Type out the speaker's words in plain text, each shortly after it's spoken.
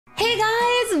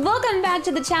welcome back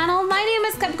to the channel. My name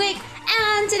is Cupquake,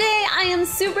 and today I am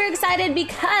super excited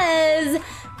because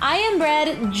I Am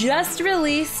Bread just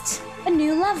released a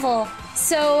new level.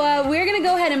 So we're gonna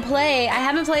go ahead and play. I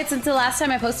haven't played since the last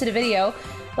time I posted a video,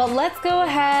 but let's go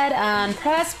ahead and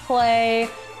press play.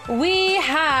 We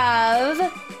have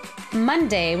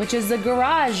Monday, which is the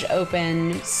garage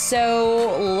open.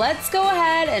 So let's go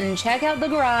ahead and check out the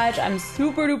garage. I'm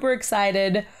super duper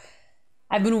excited.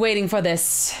 I've been waiting for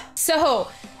this. So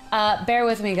bear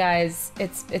with me, guys.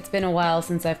 It's been a while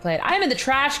since I've played. I'm in the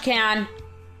trash can.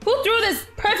 Who threw this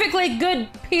perfectly good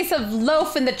piece of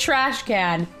loaf in the trash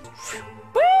can?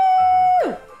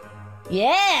 Woo!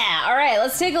 Yeah, all right,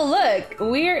 let's take a look.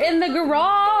 We're in the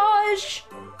garage.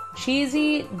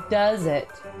 Cheesy does it.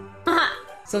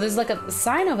 So there's like a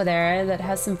sign over there that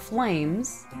has some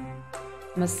flames.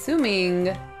 I'm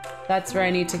assuming that's where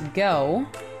I need to go.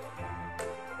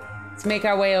 Let's make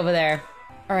our way over there.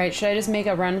 All right, should I just make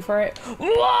a run for it?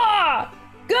 Whoa!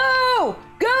 Go!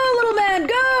 Go, little man,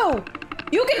 go!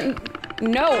 You can,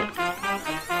 no.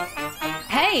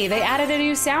 Hey, they added a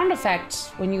new sound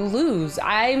effect when you lose.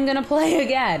 I'm gonna play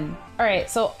again. All right,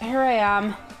 so here I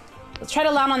am. Let's try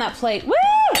to land on that plate. Woo!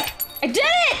 I did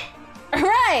it! All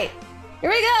right,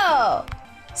 here we go.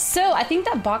 So I think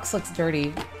that box looks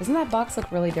dirty. Doesn't that box look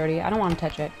really dirty? I don't wanna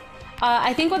touch it.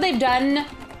 I think what they've done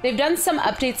some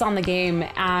updates on the game,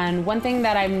 and one thing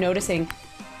that I'm noticing,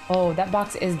 oh, that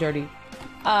box is dirty.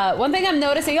 One thing I'm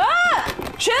noticing,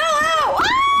 chill out!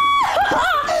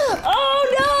 Oh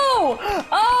no!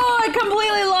 Oh, I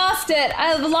completely lost it.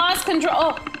 I've lost control.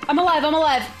 Oh, I'm alive, I'm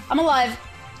alive, I'm alive.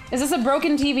 Is this a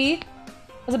broken TV?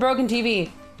 It's a broken TV.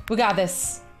 We got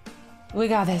this. We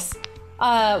got this.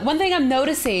 One thing I'm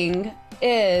noticing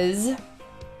is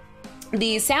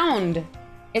the sound.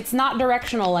 It's not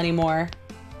directional anymore.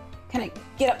 Can I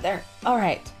get up there? All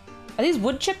right. Are these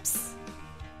wood chips?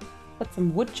 Put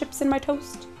some wood chips in my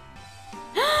toast.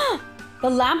 The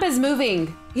lamp is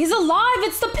moving. He's alive.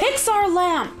 It's the Pixar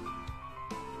lamp.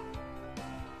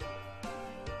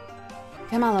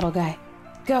 Come on, little guy.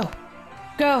 Go.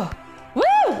 Go. Woo!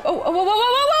 Oh, whoa, whoa, whoa,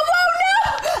 whoa, whoa, whoa, no!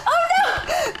 Oh, no!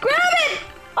 Grab it!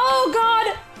 Oh,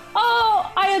 God. Oh,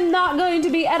 I am not going to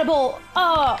be edible.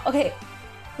 Oh, okay.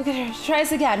 Okay, let's try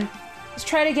this again. Let's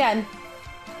try it again.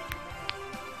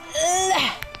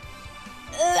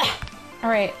 All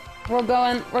right, we're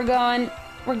going. Oh,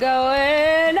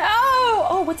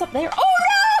 oh, what's up there? Oh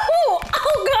no!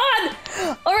 Oh God!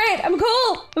 All right, I'm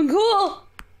cool.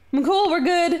 We're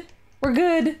good.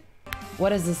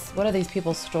 What is this? What are these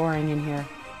people storing in here?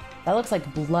 That looks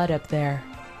like blood up there.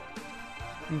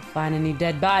 Can't find any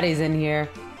dead bodies in here.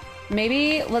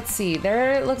 Maybe, let's see.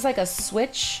 There looks like a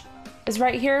switch is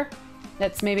right here.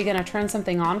 That's maybe gonna turn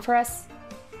something on for us.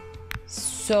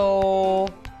 So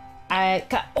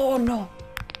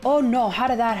oh no, how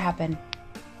did that happen?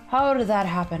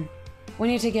 We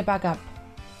need to get back up.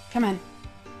 Come on.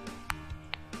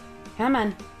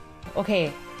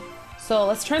 Okay, so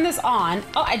let's turn this on.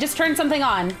 Oh, I just turned something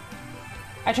on.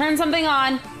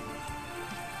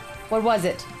 What was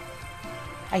it?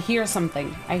 I hear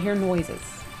something. I hear noises.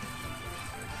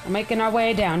 We're making our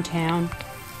way downtown.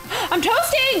 I'm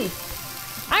toasting!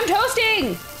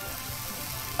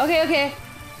 Okay.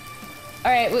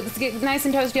 All right, let's get nice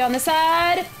and toasty on this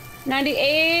side.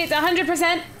 98,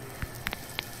 100%.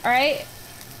 All right,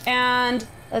 and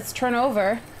let's turn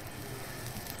over.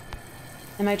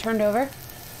 Am I turned over?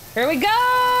 Here we go,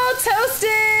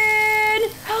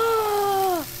 toasted!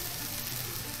 Oh,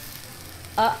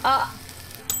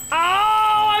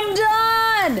 I'm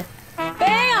done!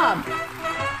 Bam!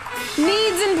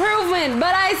 Needs improvement,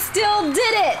 but I still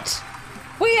did it!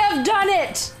 We have done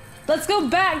it! Let's go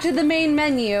back to the main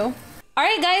menu. All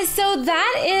right, guys, so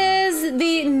that is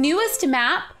the newest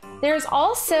map. There's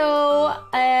also,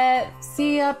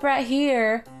 see up right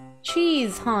here,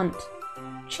 cheese hunt.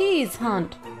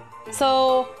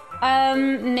 So,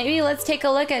 maybe let's take a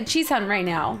look at cheese hunt right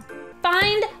now.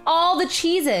 Find all the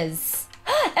cheeses.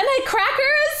 Am I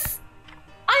crackers?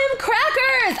 I am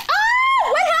crackers!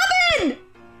 Oh, what happened?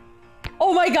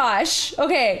 Oh my gosh,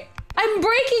 okay. I'm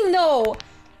breaking though.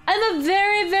 I'm a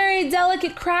very, very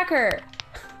delicate cracker.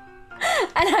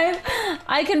 And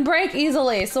I can break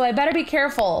easily, so I better be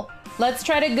careful. Let's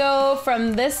try to go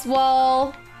from this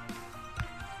wall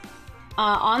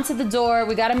onto the door.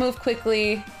 We gotta move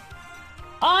quickly.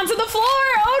 Onto the floor!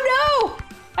 Oh no!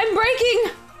 I'm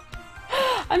breaking!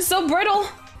 I'm so brittle.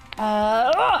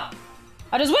 I'll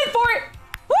just wait for it!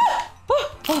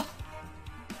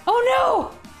 Oh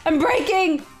no! I'm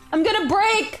breaking! I'm gonna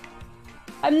break!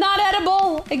 I'm not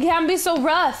edible! It can't be so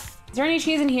rough. Is there any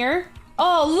cheese in here?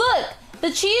 Oh, look!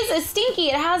 The cheese is stinky.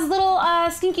 It has little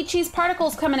stinky cheese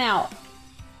particles coming out.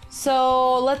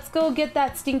 So let's go get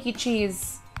that stinky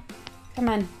cheese. Come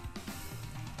on.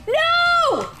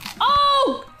 No!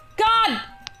 Oh, God.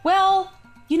 Well,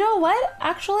 you know what?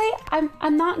 Actually,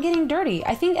 I'm not getting dirty.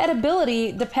 I think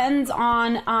edibility depends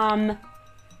on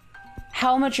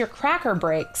how much your cracker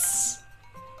breaks.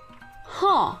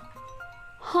 Huh.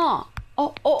 Huh.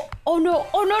 Oh, oh, oh no.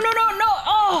 Oh, no, no, no, no.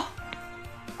 Oh.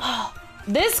 Oh.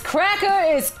 This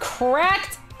cracker is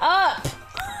cracked up.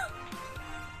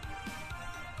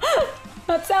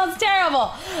 That sounds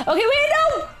terrible. Okay, wait,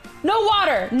 no. No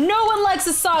water. No one likes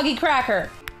a soggy cracker.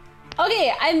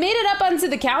 Okay, I made it up onto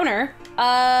the counter.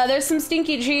 There's some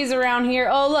stinky cheese around here.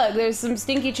 Oh, look, there's some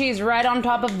stinky cheese right on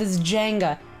top of this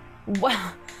Jenga.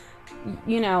 Well,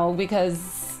 you know,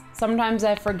 because sometimes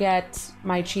I forget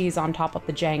my cheese on top of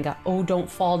the Jenga. Oh, don't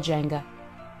fall, Jenga.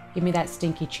 Give me that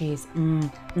stinky cheese.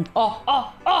 Oh,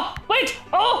 oh, oh, wait,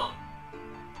 oh!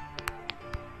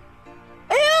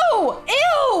 Ew,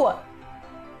 ew!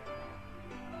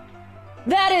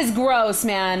 That is gross,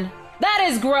 man. That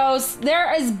is gross.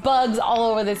 There is bugs all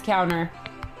over this counter.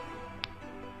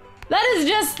 That is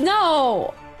just,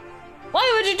 no.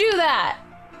 Why would you do that?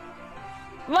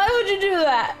 Why would you do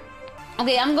that?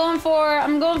 Okay, I'm going for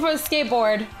a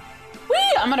skateboard.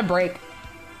 Whee! I'm gonna break.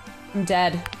 I'm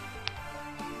dead.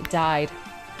 I died.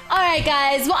 All right,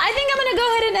 guys. Well, I think I'm gonna go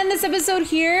ahead and end this episode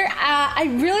here. I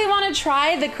really want to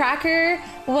try the cracker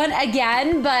one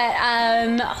again, but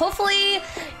hopefully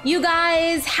you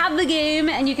guys have the game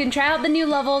and you can try out the new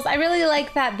levels. I really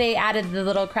like that they added the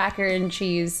little cracker and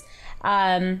cheese.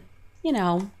 You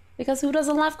know, because who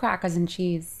doesn't love crackers and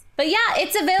cheese? But yeah,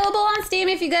 it's available on Steam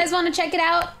if you guys want to check it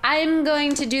out. I'm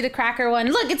going to do the cracker one.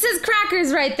 Look, it says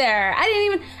crackers right there. I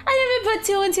didn't even put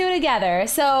 2 and 2 together.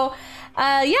 So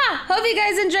yeah, hope you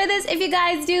guys enjoy this. If you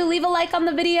guys do, leave a like on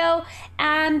the video,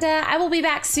 and I will be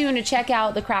back soon to check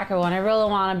out the cracker one. I really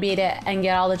want to beat it and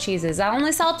get all the cheeses. I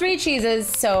only saw 3 cheeses,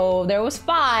 so there was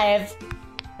 5.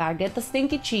 Gotta get the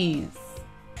stinky cheese.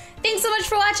 Thanks so much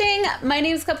for watching. My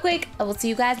name is Cupquake. I will see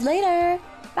you guys later.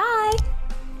 Bye.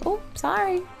 Oh,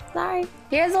 sorry.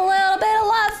 Here's a little bit of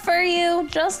love for you.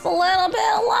 Just a little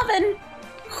bit of loving.